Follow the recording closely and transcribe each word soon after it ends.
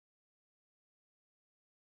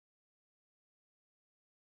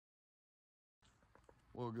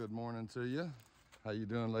Well, good morning to you. How you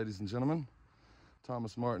doing, ladies and gentlemen?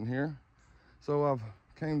 Thomas Martin here. So I've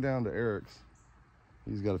came down to Eric's.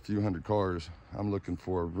 He's got a few hundred cars. I'm looking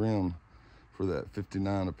for a rim for that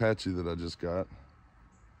 59 Apache that I just got.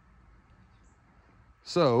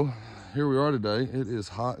 So here we are today. It is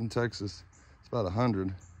hot in Texas. It's about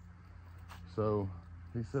 100. So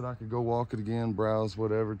he said I could go walk it again, browse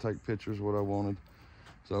whatever, take pictures, what I wanted.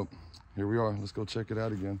 So here we are. Let's go check it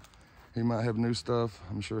out again. He might have new stuff.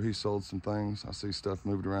 I'm sure he sold some things. I see stuff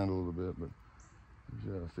moved around a little bit, but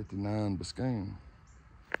there's a 59 Biscayne.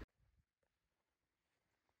 Oh,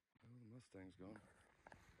 the Mustang's gone.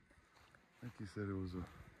 I think he said it was a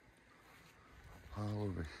pile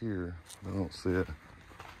over here. I don't see it.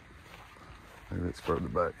 Maybe it's further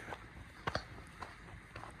back.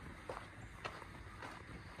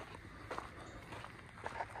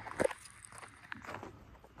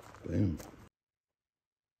 Damn.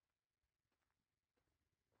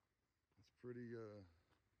 It's pretty,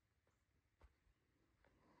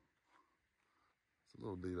 it's a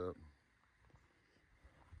little beat up.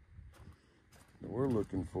 We're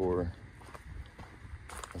looking for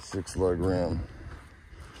a 6-lug rim.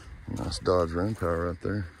 Nice Dodge rim power right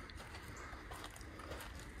there.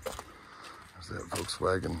 There's that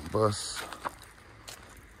Volkswagen bus.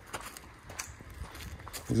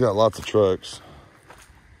 He's got lots of trucks.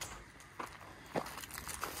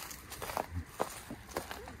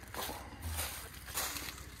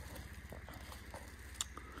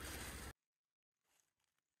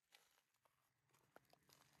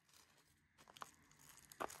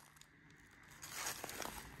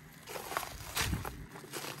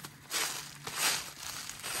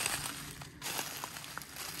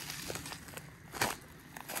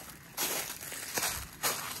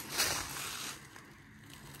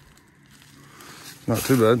 Not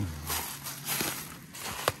too bad.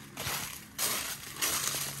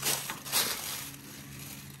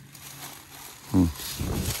 Oh,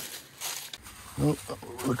 what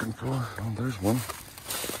we're looking for. Oh, there's one.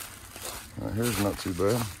 Right here's not too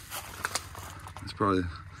bad. It's probably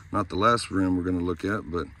not the last rim we're going to look at,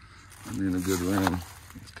 but being a good rim,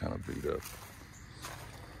 it's kind of beat up.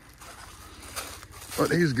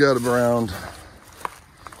 But he's got around,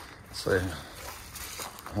 let's say,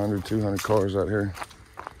 100, 200 cars out here.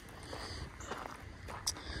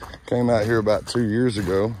 Came out here about 2 years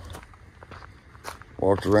ago.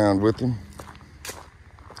 Walked around with him.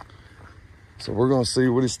 So we're gonna see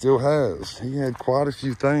what he still has. He had quite a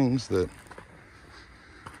few things that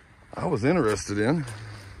I was interested in.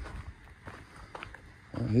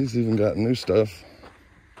 He's even got new stuff,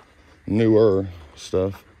 newer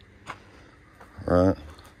stuff, right?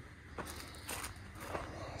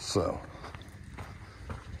 So,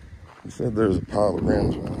 he said there's a pile of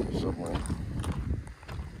rims around here somewhere.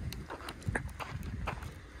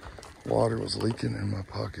 Water was leaking in my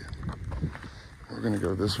pocket. We're gonna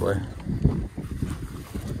go this way.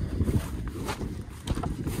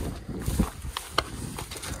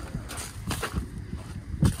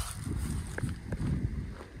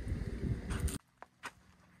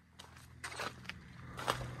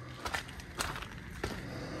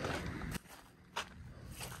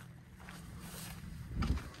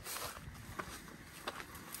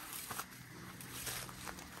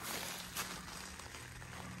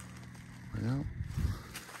 Yeah.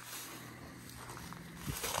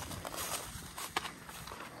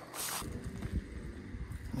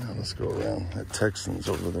 Now let's go around that Texans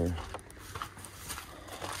over there.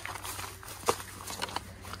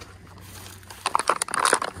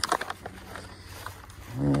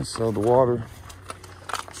 Yeah, so the water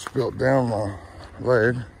spilt down my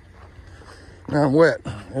leg. Now I'm wet.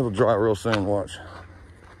 It'll dry real soon, watch.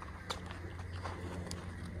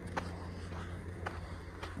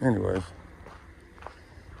 Anyways.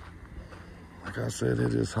 Like I said,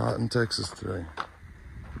 it is hot in Texas today.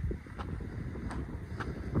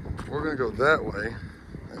 We're gonna go that way.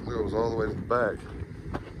 That goes all the way to the back.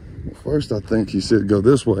 First, I think he said go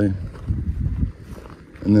this way.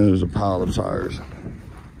 And then there's a pile of tires.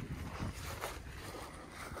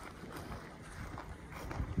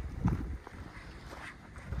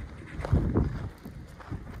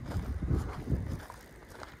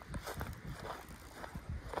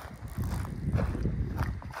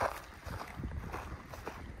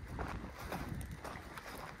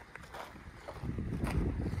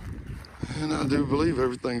 And I do believe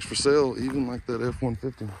everything's for sale, even like that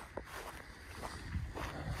F-150.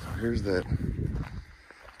 So here's that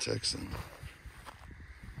Texan.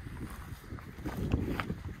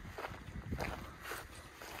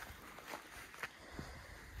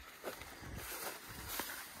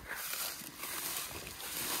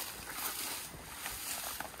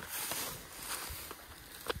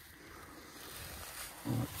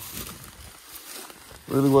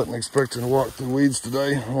 Really wasn't expecting to walk through weeds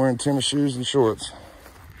today wearing tennis shoes and shorts.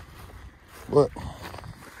 But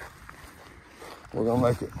we're gonna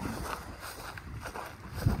make it.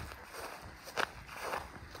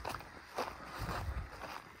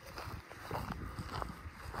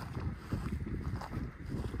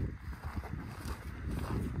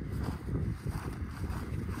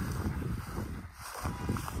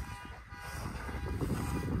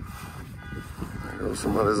 There goes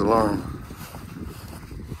somebody's alarm.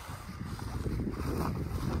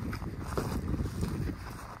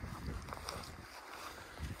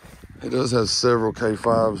 It does have several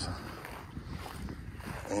K5s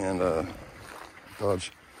and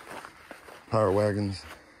Dodge Power Wagons.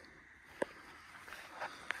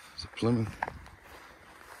 It's a Plymouth.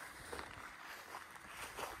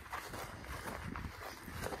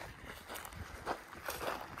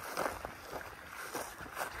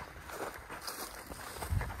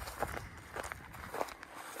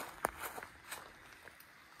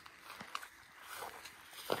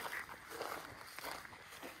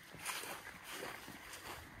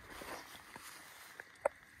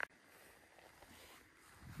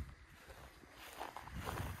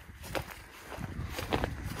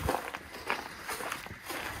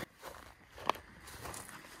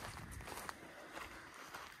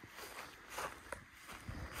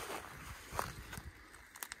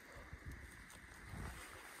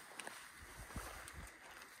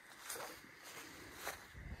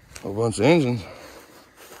 A bunch of engines.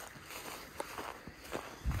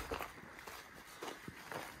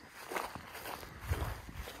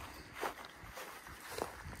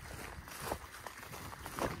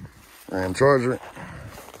 Ram Charger,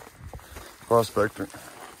 Prospector.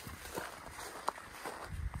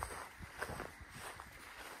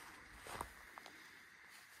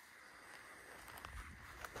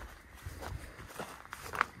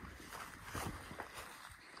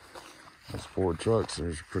 Those Ford trucks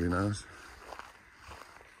are pretty nice.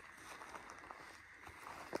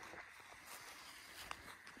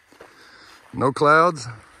 No clouds,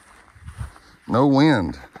 no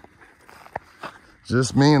wind.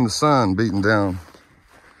 Just me and the sun beating down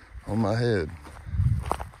on my head.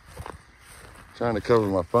 Trying to cover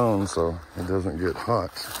my phone so it doesn't get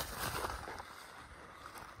hot.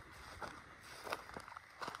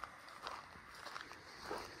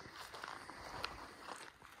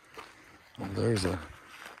 And there's a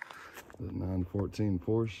 914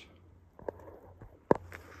 Porsche.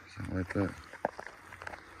 Something like that.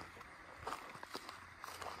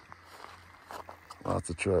 Lots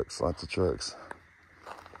of trucks, lots of trucks.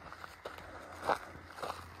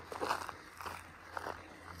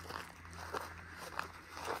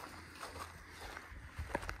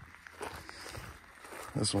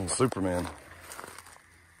 This one's Superman.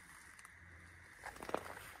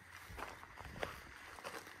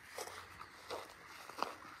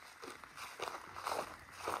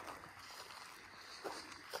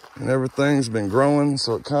 And everything's been growing,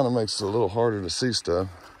 so it kind of makes it a little harder to see stuff.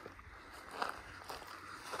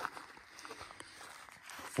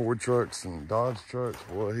 Ford trucks and Dodge trucks,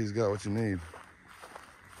 boy, he's got what you need.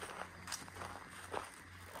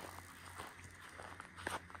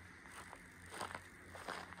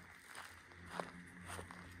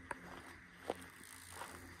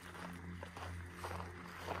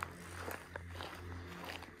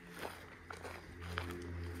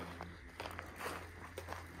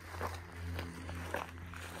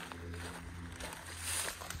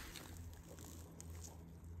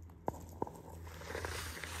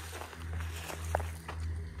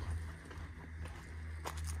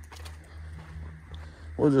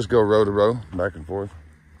 We'll just go row to row, back and forth.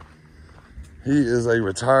 He is a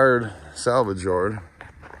retired salvage yard.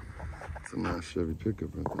 It's a nice Chevy pickup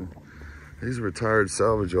right there. He's a retired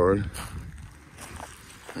salvage yard.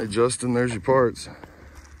 Hey, Justin, there's your parts.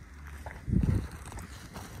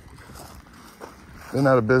 Been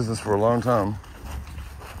out of business for a long time.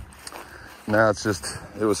 Now it's just,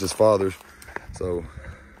 it was his father's. So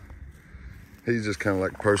he's just kind of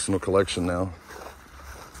like personal collection now.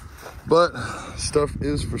 But stuff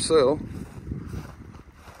is for sale.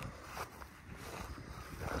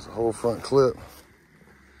 There's a whole front clip.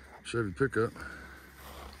 Chevy pickup.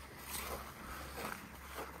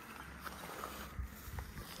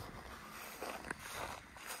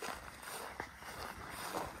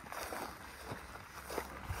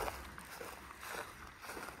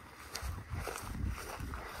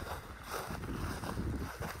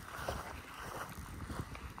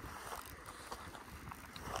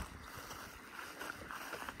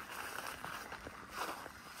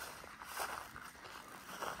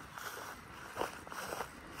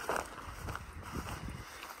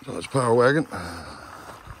 Dodge Power Wagon.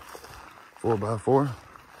 4x4.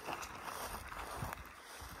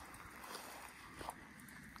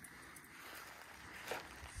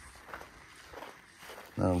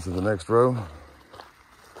 Now into the next row.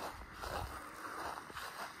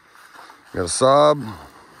 Got a Saab,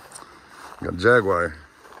 got a Jaguar.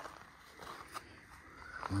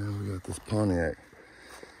 And we got this Pontiac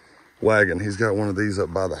wagon. He's got one of these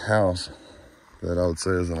up by the house that I would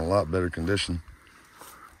say is in a lot better condition.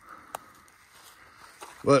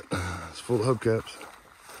 But it's full of hubcaps.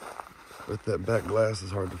 But that back glass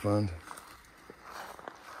is hard to find.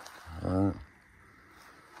 All right.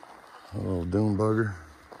 A little dune bugger.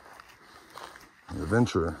 The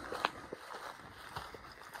Venturer.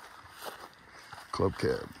 Club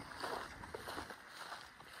cab.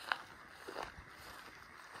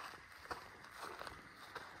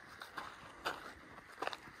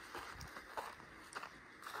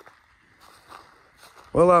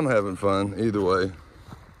 Well, I'm having fun either way.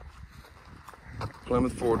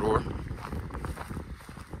 Plymouth 4-door.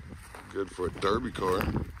 Good for a derby car.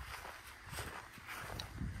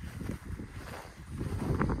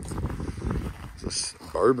 It's a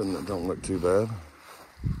Suburban that don't look too bad.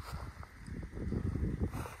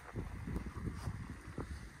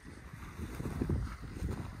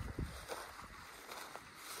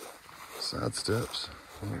 Side steps,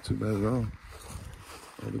 not too bad at all.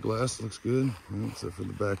 All the glass looks good, except for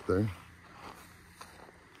the back there.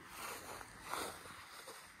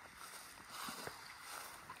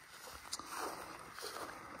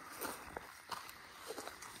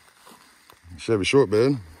 Chevy short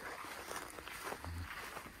bed.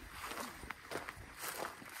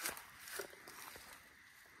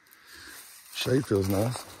 Shade feels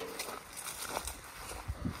nice.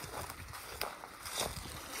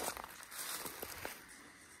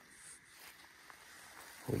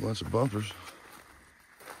 Whole bunch of bumpers.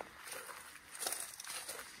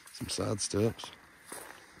 Some side steps.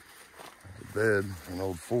 A bed, an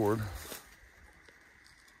old Ford.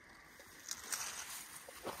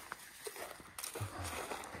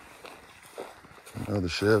 Another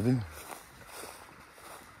Chevy.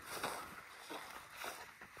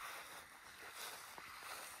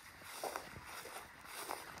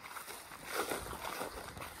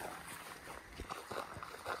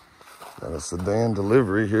 Got a sedan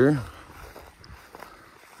delivery here.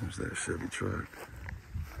 There's that Chevy truck.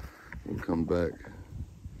 We'll come back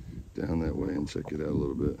down that way and check it out a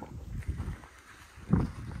little bit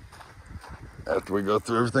after we go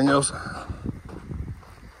through everything else.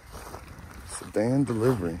 Sedan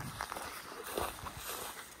delivery.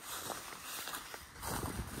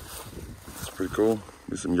 It's pretty cool.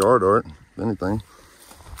 Do some yard art, if anything.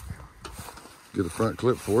 Get a front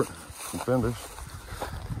clip for it, some fenders.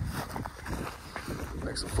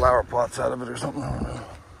 Make some flower pots out of it or something, I don't know.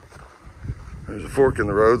 There's a fork in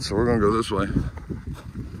the road, so we're gonna go this way.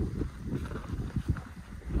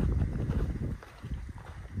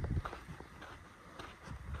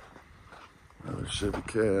 Another Chevy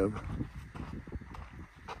cab.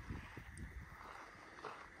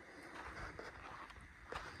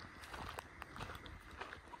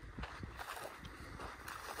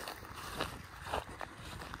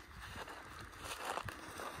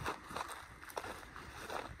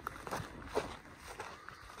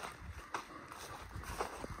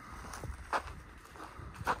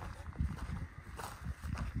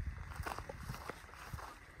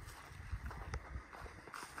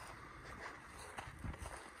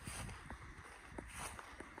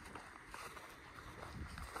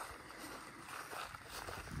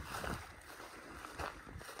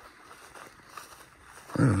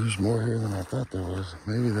 Oh, there's more here than I thought there was.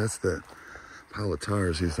 Maybe that's that pile of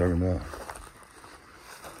tires he's talking about.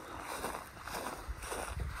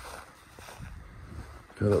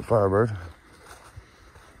 Cut up Firebird.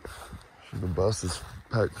 The bus is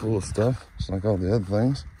packed full of stuff, just like all the other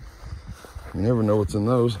things. You never know what's in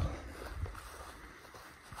those.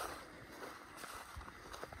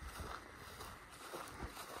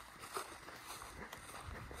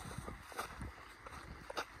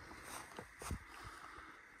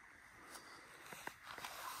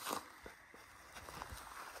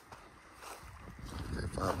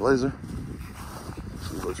 Blazer.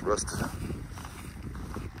 She looks rusted.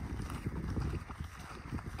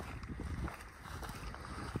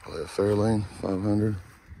 Probably a Fairlane 500.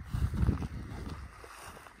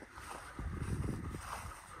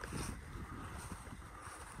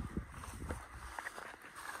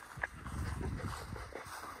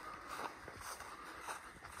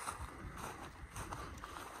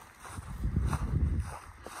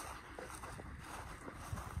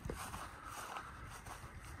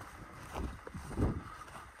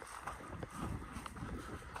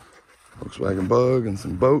 Volkswagen Bug and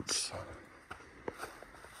some boats.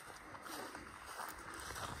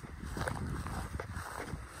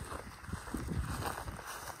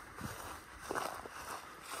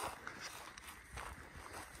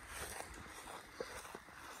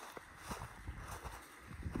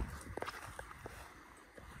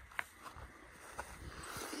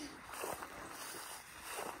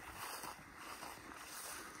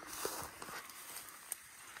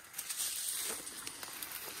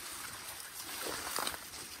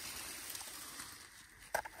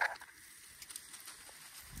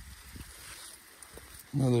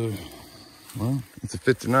 Another, well, it's a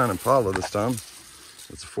 59 Impala this time.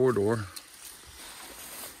 It's a 4-door.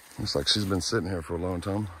 Looks like she's been sitting here for a long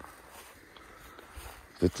time.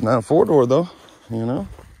 59 4-door though, you know.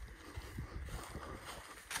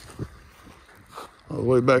 All the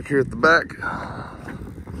way back here at the back.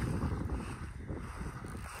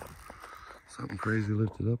 Something crazy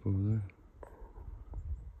lifted up over there.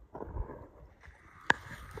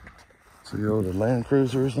 So you owe the Land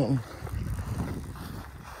Cruiser or something?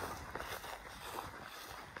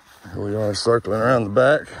 Here we are circling around the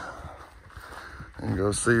back and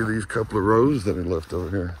go see these couple of rows that are left over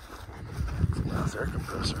here. It's a nice air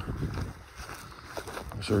compressor.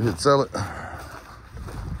 I'm sure he'd sell it.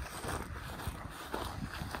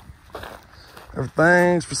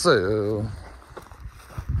 Everything's for sale.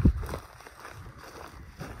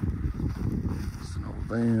 It's an old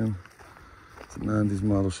van. It's a 90s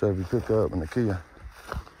model Chevy pickup and a Kia.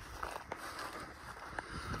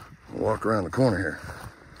 We'll walk around the corner here.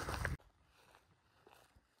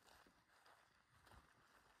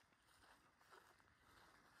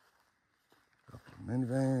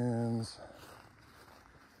 Minivans.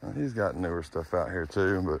 Now, he's got newer stuff out here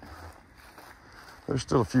too, but there's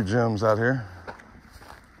still a few gems out here.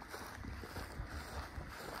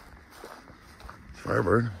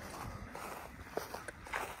 Firebird.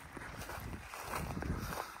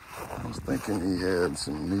 I was thinking he had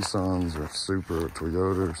some Nissans or Supra or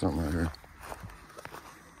Toyota or something out here.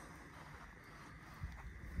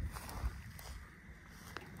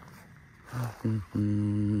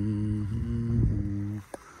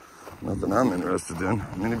 Nothing I'm interested in.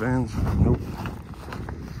 Minivans? Nope.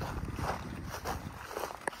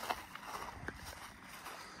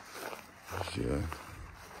 Yeah.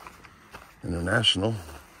 International.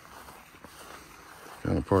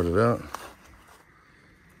 Kind of parted out.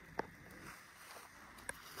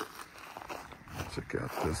 Check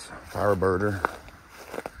out this Firebirder.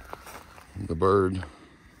 The bird.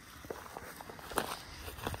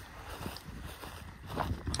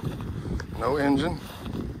 No engine.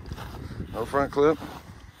 No front clip.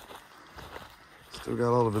 Still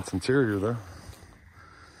got all of its interior though.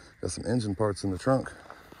 Got some engine parts in the trunk.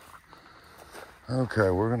 Okay,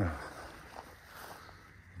 we're gonna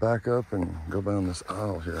back up and go down this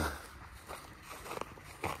aisle here.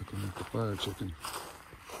 Looking at the fire chicken.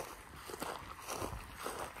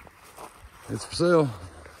 It's for sale.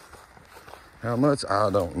 How much? I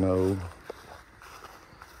don't know.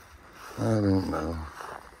 I don't know.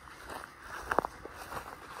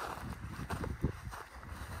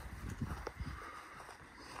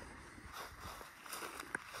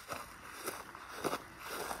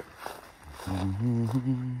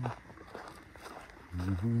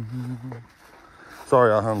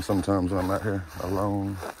 Sorry, I hum sometimes when I'm out here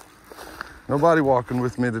alone. Nobody walking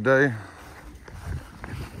with me today.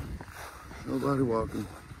 Nobody walking.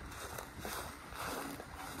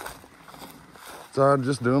 So I'm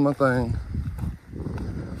just doing my thing.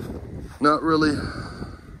 Not really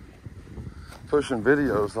pushing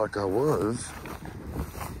videos like I was.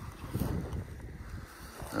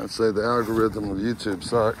 I'd say the algorithm of YouTube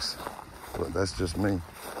sucks, but that's just me,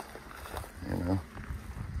 you know.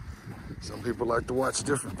 Some people like to watch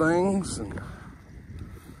different things, and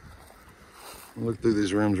I'll look through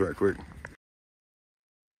these rims right quick.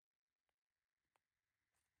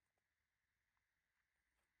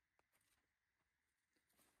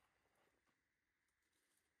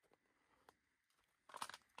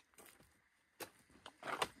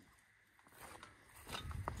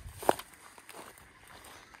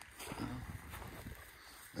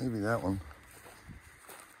 Maybe that one.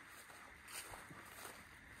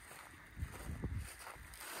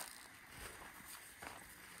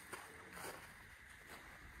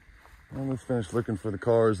 Well, let's finish looking for the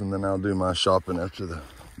cars and then I'll do my shopping after the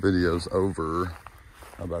video's over.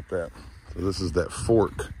 How about that? So this is that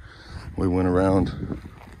fork we went around.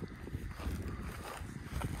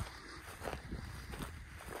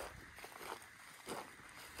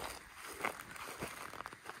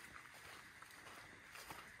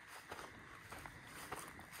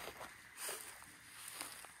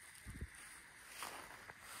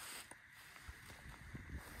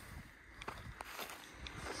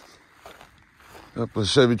 Couple of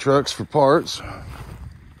Chevy trucks for parts.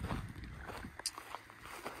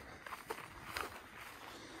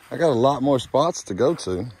 I got a lot more spots to go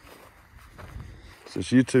to, since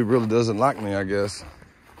YouTube really doesn't like me, I guess.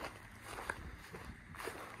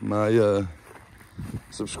 My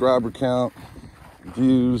subscriber count,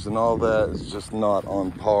 views, and all that is just not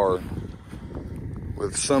on par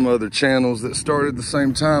with some other channels that started the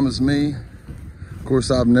same time as me. Of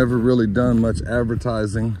course, I've never really done much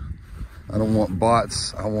advertising. I don't want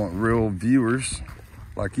bots. I want real viewers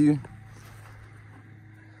like you.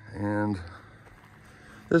 And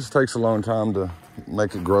this takes a long time to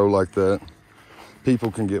make it grow like that.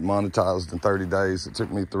 People can get monetized in 30 days. It took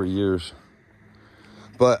me 3 years.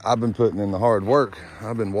 But I've been putting in the hard work.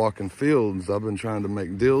 I've been walking fields. I've been trying to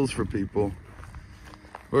make deals for people.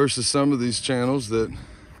 Versus some of these channels that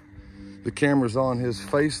the camera's on his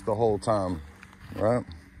face the whole time, right?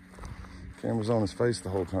 The camera's on his face the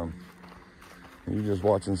whole time. And you're just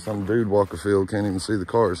watching some dude walk a field, can't even see the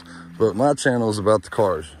cars. But my channel is about the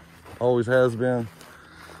cars. Always has been.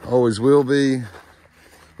 Always will be.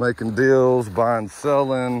 Making deals, buying,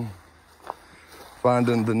 selling,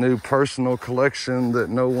 finding the new personal collection that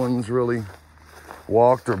no one's really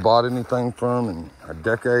walked or bought anything from in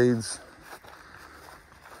decades.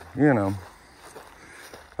 You know,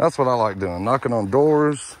 that's what I like doing, knocking on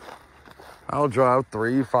doors. I'll drive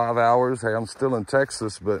 3-5 hours. Hey, I'm still in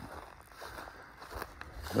Texas, but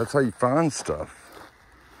that's how you find stuff.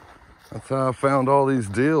 That's how I found all these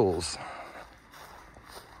deals.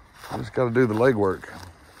 I just got to do the legwork.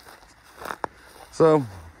 So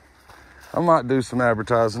I might do some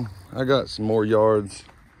advertising. I got some more yards.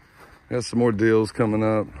 Got some more deals coming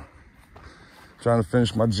up. Trying to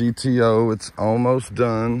finish my GTO. It's almost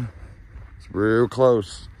done. It's real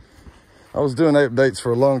close. I was doing updates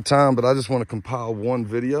for a long time, but I just want to compile one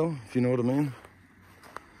video, if you know what I mean.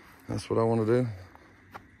 That's what I want to do.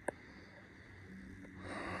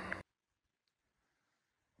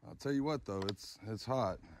 I'll tell you what though, it's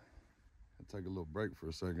hot. I'll take a little break for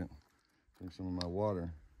a second. Drink some of my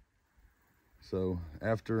water. So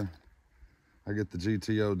after I get the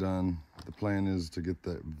GTO done, the plan is to get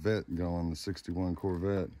that vet going, the 61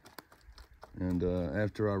 Corvette. And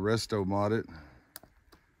after I resto mod it,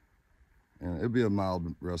 and it'll be a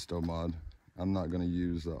mild resto mod. I'm not gonna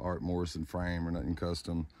use the Art Morrison frame or nothing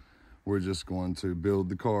custom. We're just going to build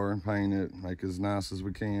the car, paint it, make it as nice as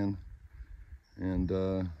we can. And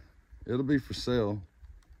it'll be for sale.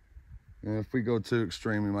 And if we go too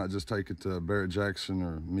extreme, we might just take it to Barrett Jackson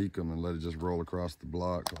or Meekum and let it just roll across the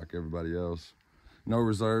block like everybody else. No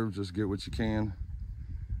reserve, just get what you can.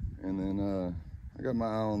 And then I got my eye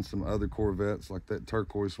on some other Corvettes, like that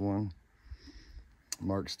turquoise one.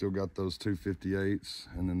 Mark's still got those 258s,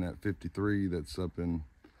 and then that 53 that's up in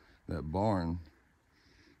that barn.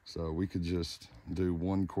 So we could just do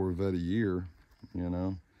one Corvette a year, you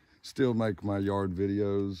know. Still make my yard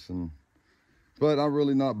videos, but I'm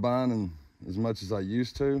really not buying as much as I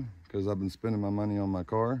used to because I've been spending my money on my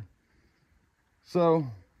car. So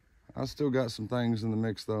I still got some things in the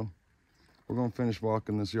mix though. We're gonna finish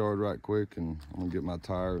walking this yard right quick, and I'm gonna get my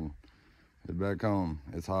tire and head back home.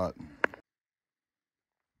 It's hot.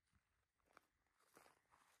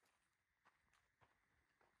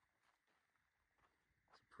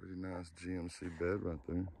 Pretty nice GMC bed right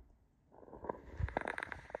there.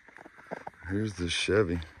 Here's the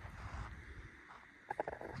Chevy.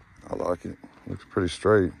 I like it. Looks pretty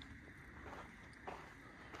straight.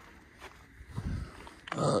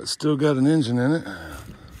 It's still got an engine in it.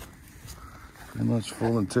 Pretty much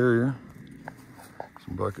full interior.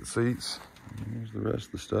 Some bucket seats. And here's the rest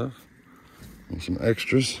of the stuff. And some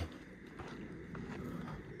extras.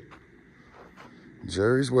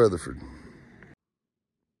 Jerry's Weatherford.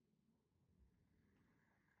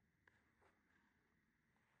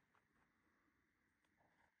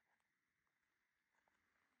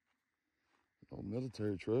 Old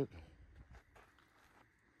military truck.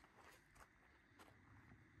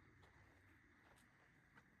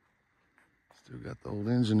 Still got the old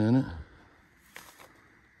engine in it.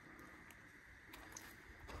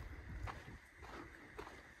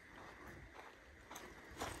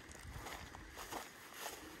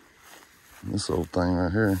 And this old thing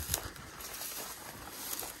right here.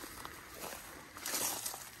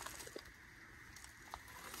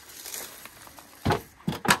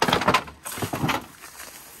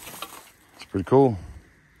 Pretty cool.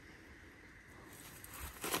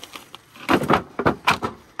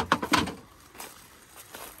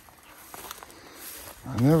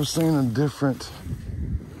 I've never seen a different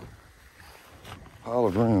pile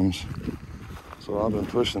of rooms, so I've been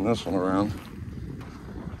pushing this one around.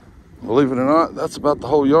 Believe it or not, that's about the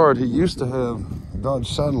whole yard. He used to have Dodge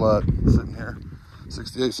Satellite sitting here,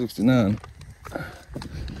 68, 69.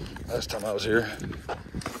 Last time I was here.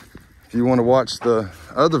 If you want to watch the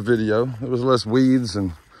other video, it was less weeds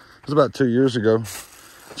and it was about 2 years ago.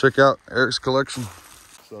 Check out Eric's collection.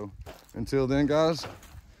 So until then, guys,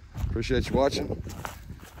 appreciate you watching.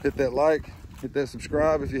 Hit that like, hit that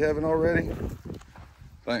subscribe if you haven't already.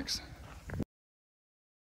 Thanks.